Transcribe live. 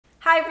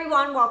Hi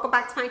everyone, welcome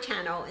back to my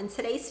channel. In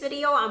today's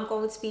video, I'm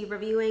going to be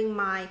reviewing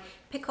my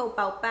Pico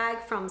Belt Bag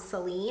from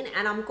Celine,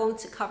 and I'm going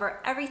to cover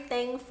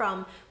everything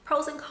from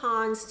pros and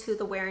cons to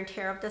the wear and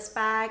tear of this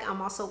bag.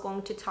 I'm also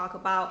going to talk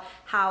about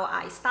how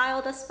I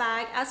style this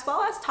bag, as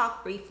well as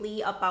talk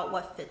briefly about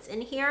what fits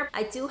in here.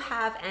 I do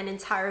have an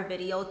entire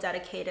video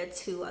dedicated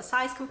to a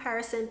size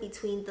comparison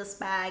between this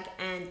bag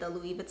and the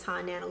Louis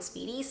Vuitton Nano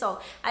Speedy,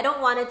 so I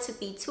don't want it to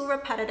be too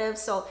repetitive.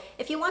 So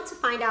if you want to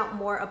find out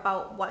more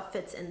about what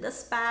fits in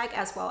this bag,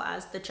 as well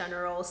as the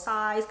general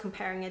size,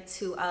 comparing it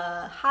to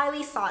a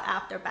highly sought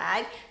after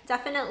bag,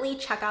 definitely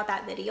check out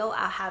that video.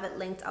 I'll have it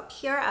linked up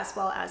here as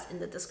well as in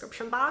the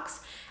description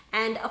box.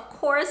 And of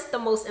course, the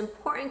most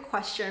important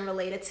question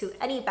related to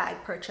any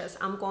bag purchase,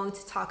 I'm going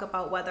to talk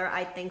about whether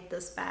I think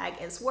this bag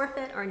is worth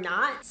it or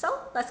not. So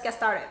let's get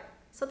started.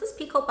 So this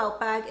Pico Belt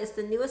Bag is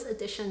the newest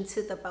addition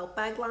to the belt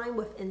bag line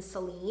within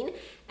Celine,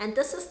 and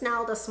this is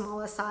now the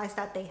smallest size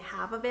that they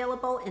have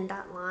available in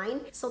that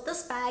line. So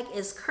this bag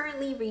is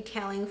currently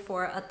retailing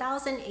for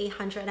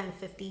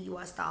 $1,850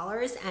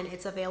 US, and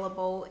it's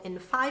available in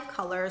 5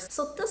 colors.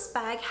 So this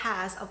bag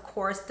has, of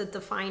course, the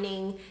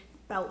defining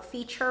belt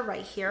feature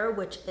right here,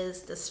 which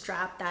is the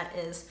strap that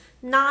is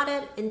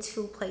knotted in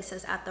 2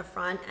 places at the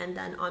front, and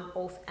then on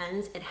both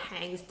ends it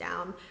hangs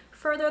down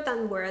further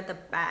than where the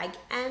bag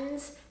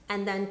ends.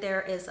 And then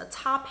there is a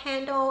top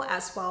handle,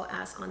 as well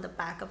as on the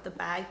back of the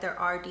bag there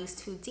are these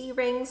 2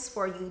 D-rings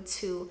for you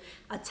to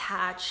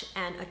attach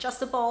an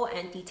adjustable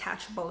and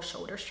detachable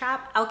shoulder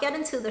strap. I'll get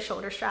into the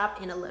shoulder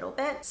strap in a little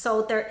bit.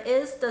 So there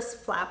is this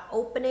flap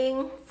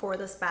opening for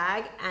this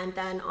bag, and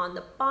then on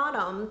the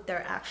bottom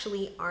there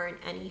actually aren't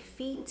any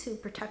feet to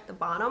protect the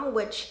bottom,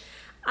 which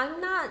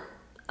I'm not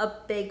a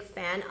big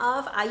fan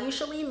of. I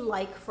usually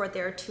like for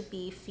there to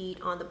be feet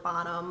on the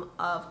bottom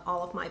of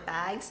all of my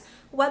bags,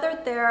 whether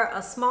they're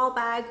a small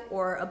bag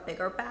or a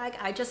bigger bag.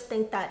 I just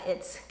think that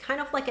it's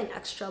kind of like an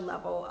extra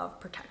level of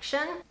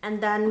protection.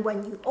 And then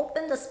when you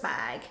open this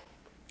bag,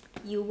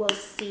 you will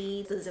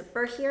see the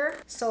zipper here.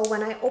 So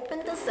when I open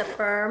the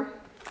zipper,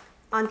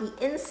 on the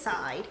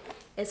inside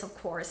is of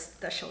course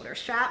the shoulder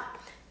strap.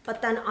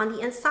 But then on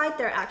the inside,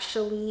 there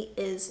actually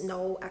is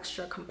no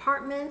extra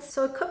compartments.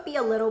 So it could be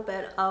a little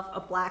bit of a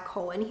black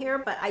hole in here,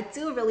 but I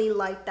do really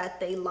like that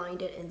they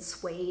lined it in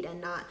suede and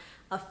not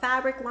a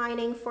fabric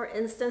lining, for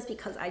instance,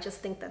 because I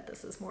just think that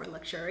this is more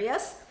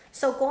luxurious.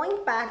 So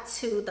going back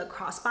to the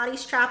crossbody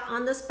strap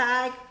on this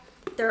bag,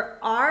 there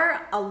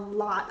are a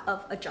lot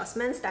of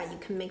adjustments that you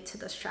can make to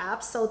the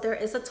strap. So there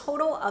is a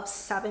total of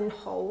 7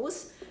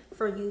 holes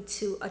for you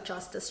to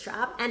adjust the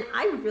strap. And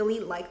I really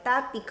like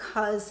that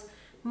because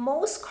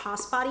most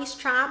crossbody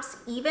straps,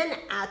 even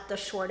at the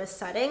shortest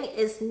setting,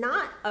 is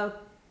not a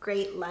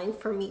great length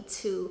for me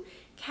to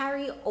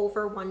carry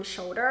over one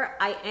shoulder.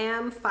 I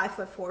am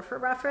 5'4" for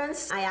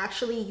reference. I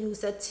actually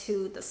use it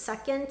to the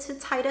second to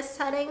tightest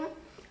setting,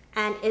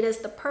 and it is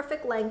the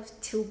perfect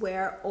length to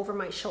wear over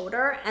my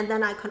shoulder. And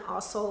then I can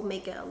also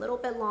make it a little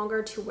bit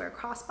longer to wear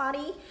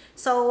crossbody.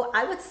 So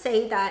I would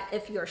say that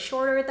if you're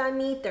shorter than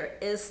me, there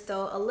is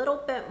still a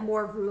little bit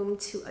more room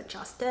to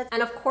adjust it.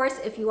 And of course,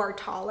 if you are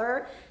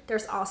taller,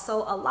 there's also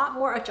a lot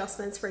more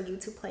adjustments for you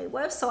to play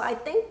with. So I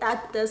think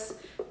that this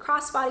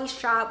crossbody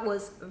strap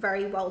was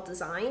very well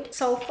designed.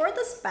 So for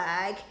this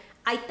bag,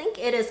 I think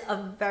it is a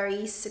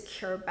very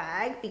secure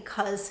bag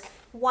because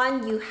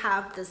one, you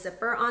have the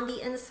zipper on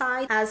the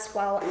inside, as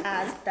well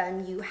as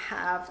then you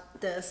have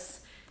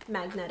this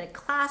magnetic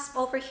clasp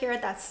over here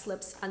that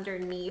slips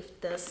underneath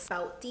this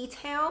belt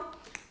detail.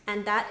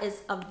 And that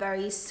is a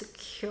very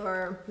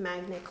secure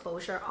magnet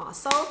closure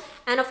also.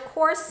 And of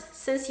course,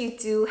 since you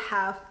do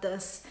have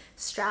this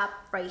strap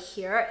right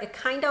here, it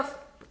kind of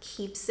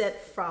keeps it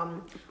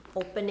from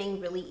opening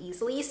really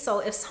easily. So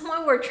if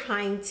someone were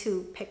trying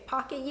to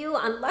pickpocket you,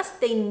 unless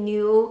they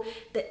knew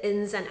the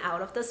ins and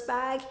out of this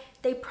bag,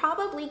 they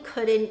probably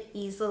couldn't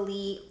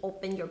easily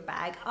open your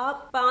bag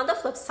up. But on the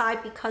flip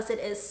side, because it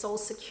is so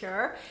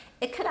secure,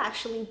 it could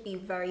actually be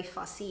very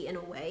fussy in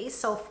a way.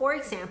 So for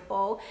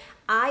example,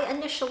 I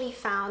initially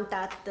found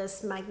that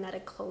this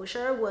magnetic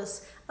closure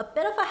was a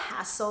bit of a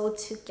hassle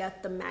to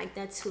get the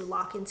magnet to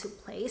lock into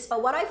place.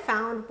 But what I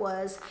found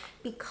was,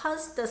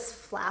 because this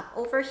flap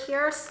over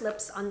here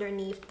slips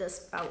underneath this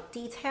belt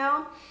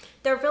detail,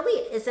 there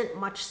really isn't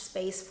much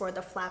space for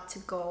the flap to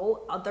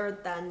go other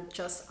than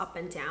just up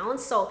and down.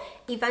 So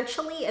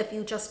eventually, if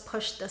you just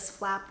push this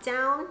flap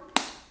down,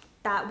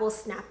 that will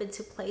snap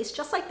into place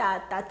just like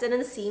that. That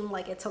didn't seem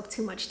like it took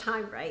too much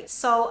time, right?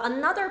 So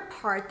another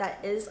part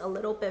that is a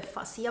little bit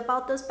fussy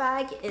about this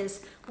bag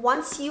is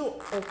once you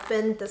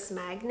open this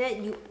magnet,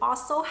 you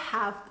also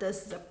have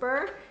this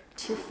zipper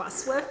to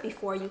fuss with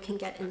before you can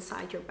get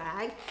inside your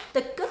bag.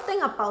 The good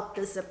thing about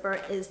this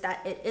zipper is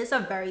that it is a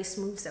very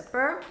smooth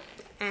zipper.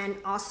 And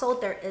also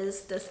there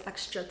is this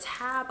extra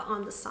tab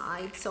on the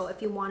side. So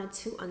if you wanted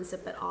to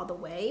unzip it all the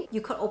way, you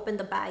could open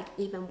the bag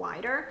even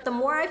wider. The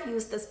more I've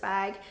used this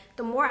bag,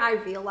 the more I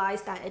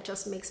realize that it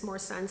just makes more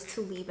sense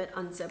to leave it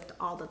unzipped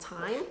all the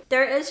time.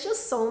 There is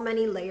just so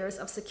many layers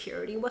of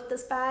security with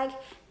this bag.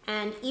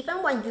 And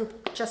even when you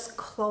just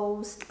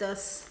close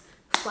this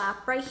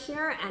flap right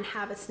here and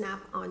have it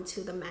snap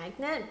onto the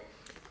magnet,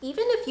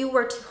 even if you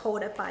were to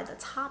hold it by the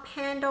top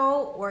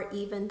handle or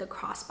even the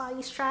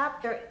crossbody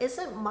strap, there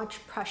isn't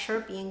much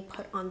pressure being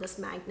put on this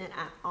magnet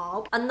at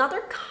all.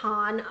 Another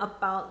con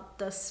about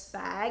this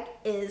bag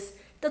is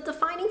the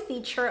defining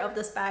feature of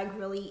this bag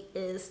really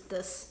is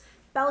this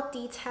belt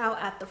detail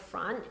at the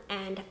front,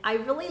 and I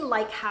really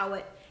like how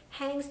it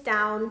hangs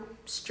down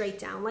straight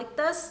down like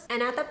this.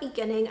 And at the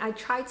beginning, I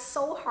tried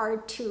so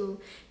hard to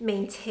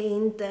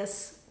maintain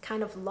this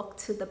kind of look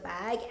to the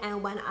bag,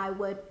 and when I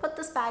would put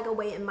this bag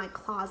away in my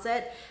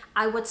closet,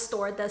 I would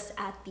store this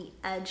at the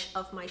edge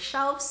of my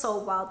shelf. So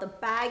while the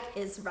bag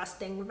is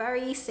resting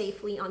very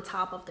safely on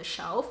top of the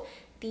shelf,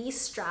 these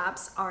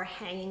straps are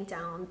hanging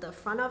down the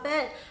front of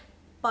it.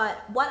 But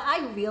what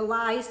I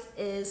realized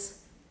is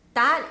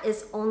that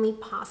is only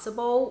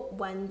possible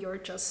when you're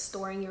just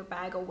storing your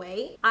bag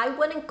away. I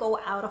wouldn't go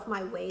out of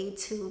my way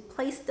to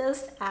place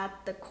this at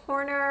the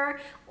corner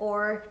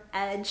or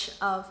edge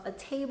of a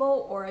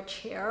table or a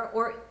chair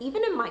or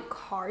even in my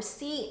car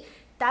seat.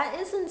 That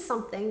isn't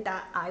something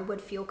that I would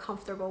feel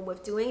comfortable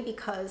with doing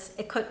because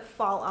it could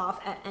fall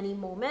off at any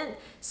moment.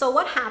 So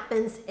what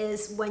happens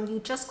is when you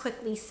just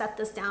quickly set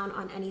this down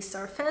on any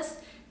surface,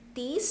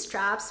 these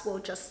straps will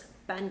just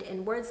bend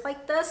inwards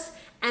like this.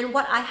 And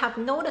what I have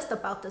noticed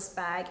about this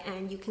bag,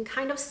 and you can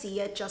kind of see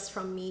it just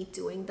from me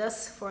doing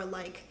this for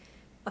like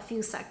a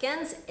few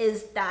seconds,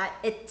 is that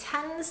it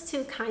tends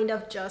to kind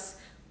of just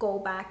go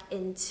back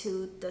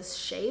into this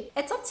shape.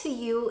 It's up to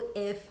you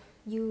if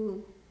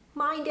you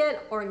mind it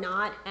or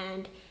not,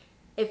 and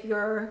if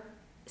you're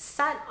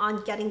set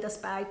on getting this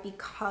bag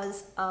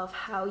because of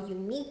how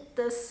unique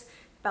this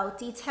belt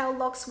detail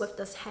looks with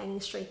this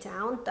hanging straight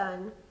down,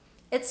 then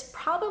it's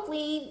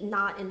probably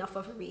not enough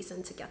of a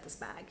reason to get this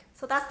bag.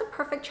 So that's the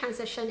perfect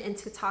transition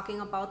into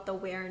talking about the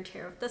wear and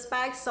tear of this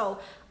bag. So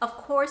of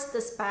course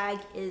this bag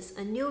is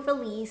a new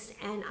release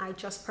and I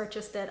just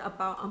purchased it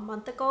about a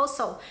month ago.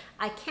 So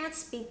I can't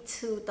speak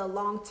to the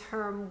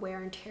long-term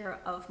wear and tear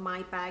of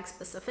my bag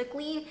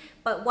specifically,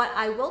 but what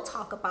I will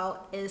talk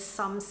about is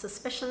some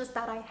suspicions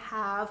that I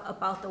have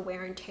about the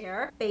wear and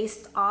tear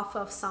based off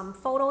of some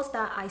photos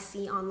that I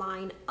see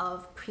online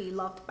of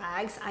pre-loved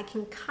bags. I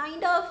can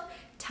kind of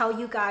tell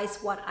you guys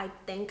what I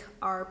think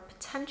are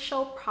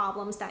potential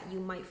problems that you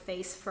might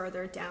face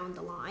further down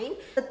the line.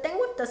 The thing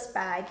with this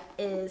bag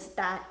is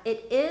that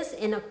it is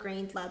in a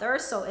grained leather,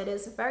 so it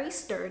is very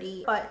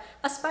sturdy, but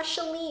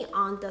especially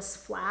on this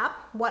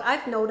flap, what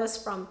I've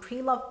noticed from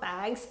pre-loved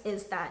bags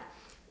is that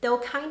they'll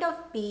kind of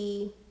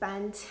be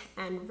bent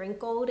and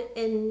wrinkled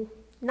in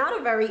not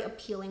a very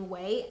appealing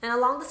way. And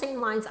along the same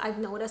lines, I've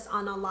noticed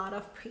on a lot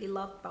of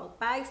pre-loved belt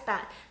bags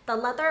that the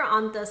leather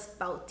on this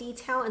belt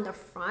detail in the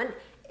front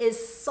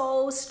is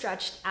so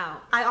stretched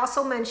out. I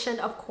also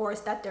mentioned, of course,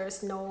 that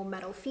there's no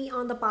metal feet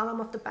on the bottom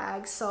of the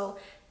bag, so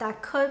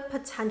that could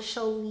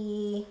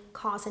potentially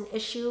cause an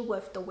issue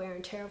with the wear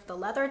and tear of the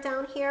leather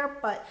down here.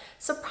 But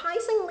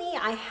surprisingly,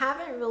 I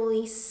haven't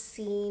really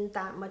seen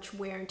that much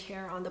wear and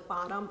tear on the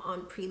bottom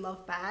on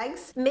pre-loved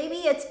bags. Maybe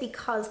it's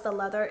because the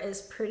leather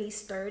is pretty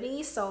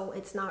sturdy, so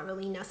it's not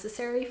really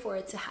necessary for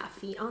it to have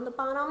feet on the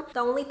bottom.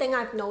 The only thing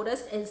I've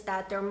noticed is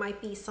that there might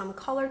be some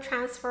color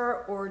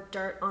transfer or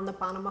dirt on the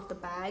bottom of the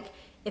bag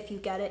if you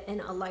get it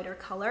in a lighter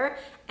color.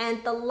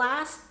 And the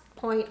last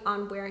point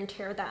on wear and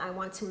tear that I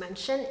want to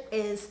mention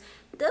is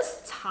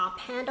this top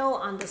handle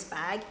on this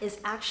bag is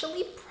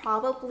actually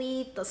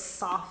probably the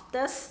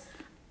softest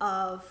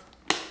of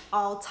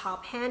all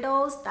top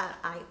handles that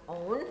I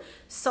own.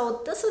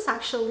 So this is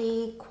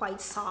actually quite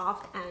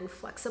soft and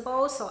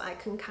flexible, so I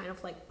can kind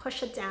of like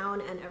push it down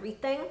and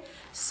everything.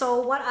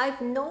 So what I've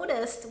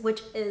noticed,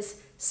 which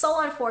is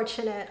so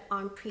unfortunate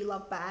on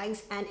pre-loved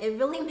bags, and it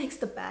really makes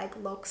the bag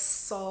look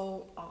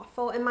so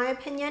awful in my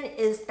opinion,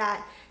 is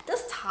that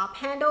this top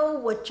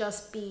handle would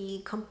just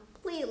be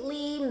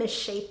completely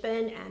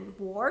misshapen and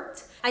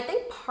warped. I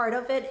think part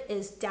of it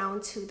is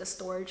down to the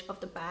storage of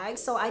the bag.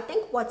 So I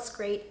think what's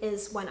great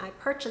is when I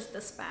purchased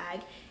this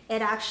bag,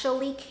 it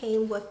actually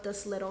came with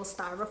this little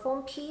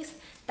styrofoam piece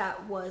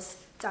that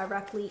was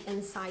directly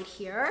inside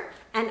here,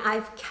 and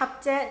I've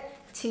kept it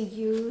to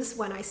use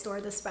when I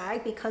store this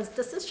bag because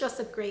this is just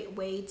a great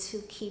way to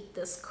keep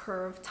this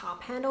curved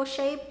top handle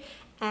shape.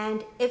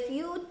 And if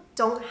you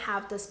don't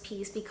have this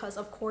piece, because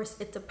of course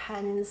it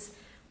depends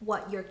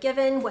what you're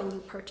given when you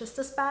purchase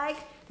this bag,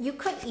 you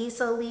could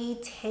easily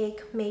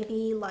take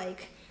maybe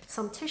like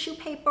some tissue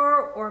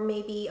paper or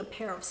maybe a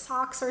pair of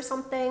socks or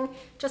something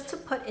just to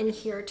put in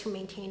here to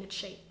maintain its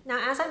shape.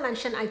 Now, as I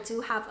mentioned, I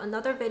do have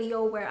another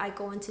video where I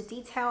go into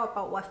detail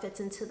about what fits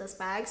into this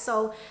bag.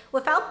 So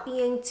without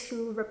being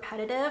too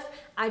repetitive,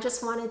 I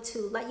just wanted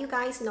to let you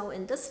guys know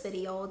in this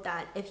video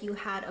that if you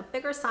had a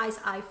bigger size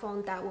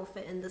iPhone, that will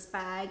fit in this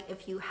bag.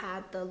 If you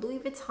had the Louis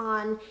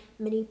Vuitton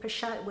mini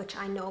pochette, which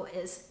I know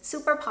is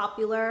super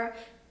popular,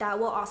 that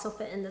will also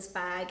fit in this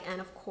bag. And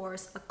of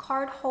course, a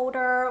card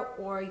holder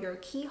or your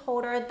key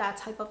holder, that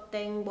type of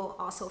thing will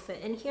also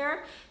fit in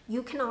here.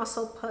 You can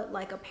also put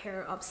like a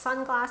pair of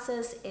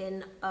sunglasses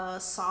in a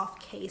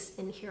soft case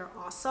in here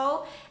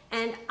also.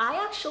 And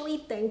I actually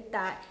think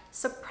that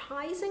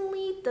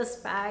surprisingly, this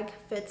bag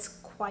fits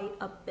quite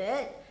a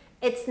bit.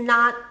 It's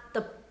not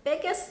the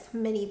biggest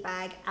mini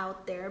bag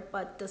out there,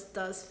 but this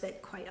does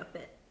fit quite a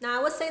bit. Now,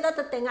 I would say that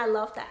the thing I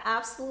love the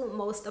absolute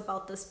most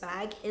about this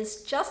bag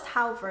is just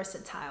how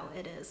versatile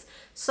it is.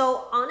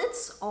 So on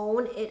its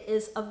own, it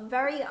is a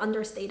very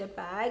understated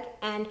bag,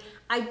 and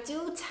I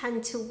do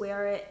tend to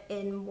wear it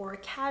in more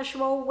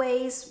casual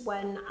ways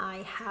when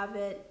I have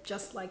it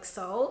just like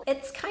so.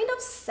 It's kind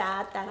of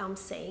sad that I'm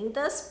saying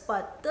this,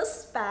 but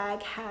this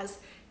bag has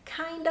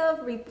kind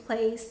of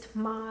replaced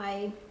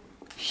my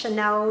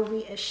Chanel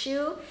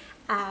reissue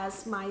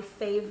as my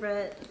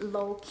favorite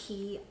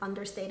low-key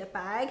understated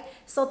bag.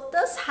 So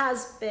this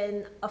has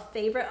been a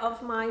favorite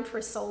of mine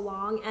for so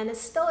long, and it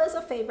still is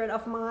a favorite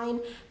of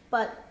mine,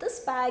 but this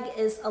bag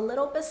is a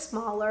little bit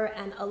smaller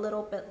and a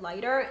little bit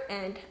lighter,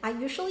 and I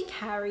usually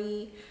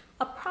carry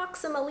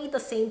approximately the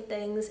same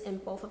things in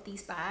both of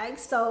these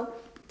bags. So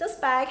this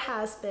bag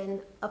has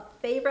been a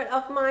favorite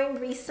of mine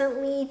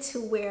recently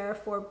to wear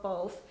for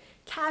both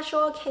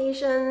casual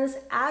occasions,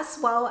 as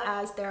well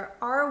as there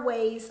are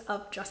ways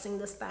of dressing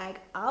this bag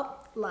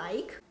up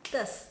like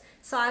this.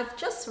 So I've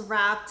just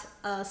wrapped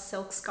a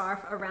silk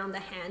scarf around the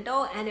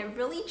handle, and it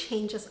really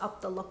changes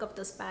up the look of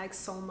this bag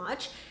so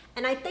much.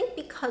 And I think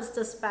because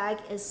this bag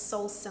is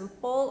so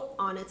simple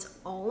on its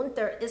own,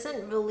 there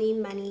isn't really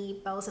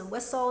many bells and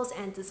whistles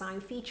and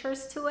design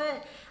features to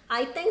it.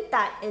 I think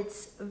that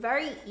it's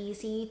very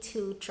easy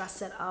to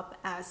dress it up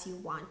as you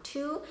want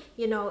to.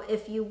 You know,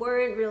 if you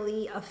weren't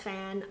really a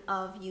fan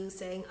of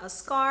using a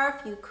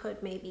scarf, you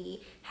could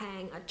maybe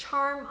hang a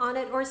charm on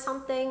it or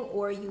something,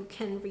 or you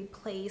can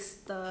replace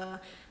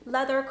the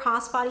leather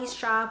crossbody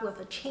strap with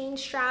a chain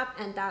strap,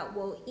 and that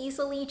will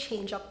easily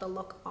change up the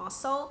look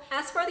also.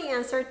 As for the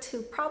answer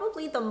to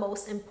probably the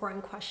most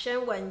important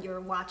question when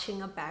you're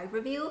watching a bag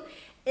review,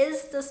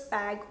 is this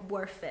bag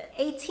worth it?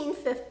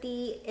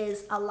 $18.50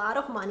 is a lot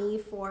of money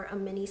for a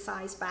mini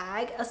size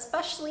bag,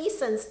 especially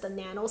since the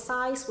Nano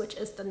size, which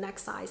is the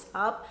next size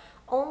up,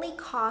 only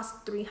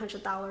costs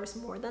 $300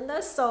 more than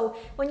this. So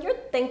when you're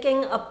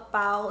thinking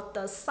about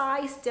the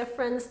size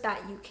difference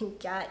that you can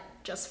get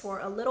just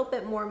for a little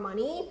bit more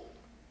money,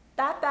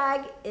 that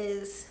bag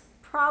is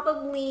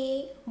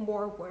probably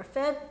more worth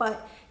it,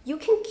 but you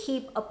can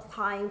keep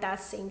applying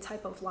that same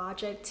type of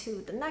logic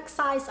to the next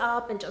size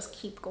up and just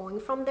keep going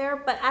from there.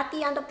 But at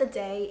the end of the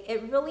day,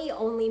 it really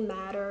only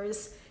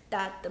matters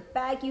that the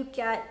bag you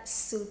get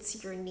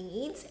suits your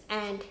needs.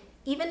 And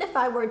even if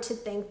I were to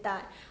think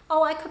that,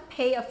 oh, I could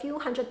pay a few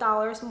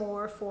 $100s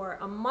more for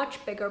a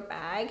much bigger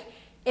bag,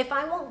 if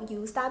I won't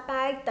use that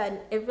bag,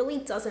 then it really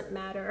doesn't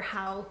matter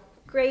how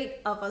great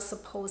of a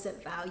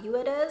supposed value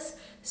it is.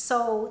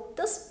 So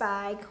this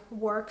bag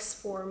works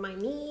for my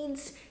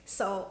needs.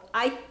 So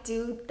I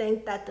do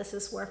think that this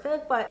is worth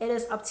it, but it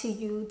is up to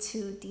you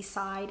to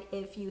decide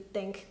if you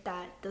think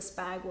that this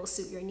bag will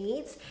suit your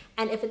needs.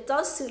 And if it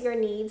does suit your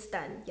needs,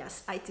 then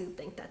yes, I do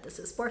think that this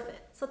is worth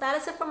it. So that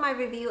is it for my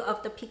review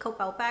of the Pico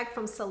Belt Bag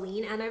from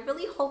Celine, and I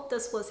really hope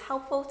this was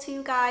helpful to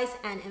you guys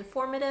and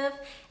informative,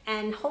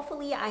 and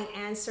hopefully I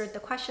answered the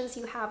questions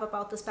you have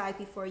about this bag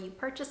before you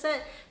purchase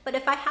it. But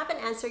if I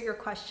haven't answered your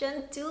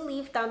question, do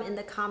leave them in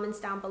the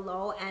comments down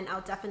below and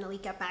I'll definitely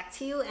get back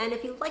to you. And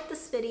if you like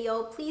this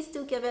video, please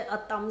do give it a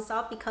thumbs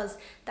up because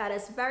that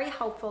is very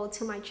helpful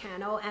to my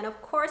channel. And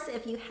of course,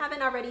 if you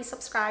haven't already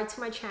subscribed to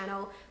my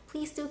channel,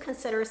 please do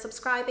consider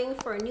subscribing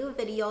for new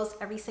videos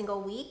every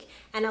single week.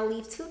 And I'll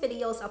leave 2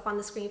 videos up on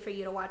the screen for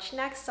you to watch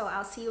next. So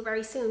I'll see you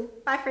very soon.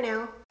 Bye for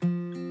now.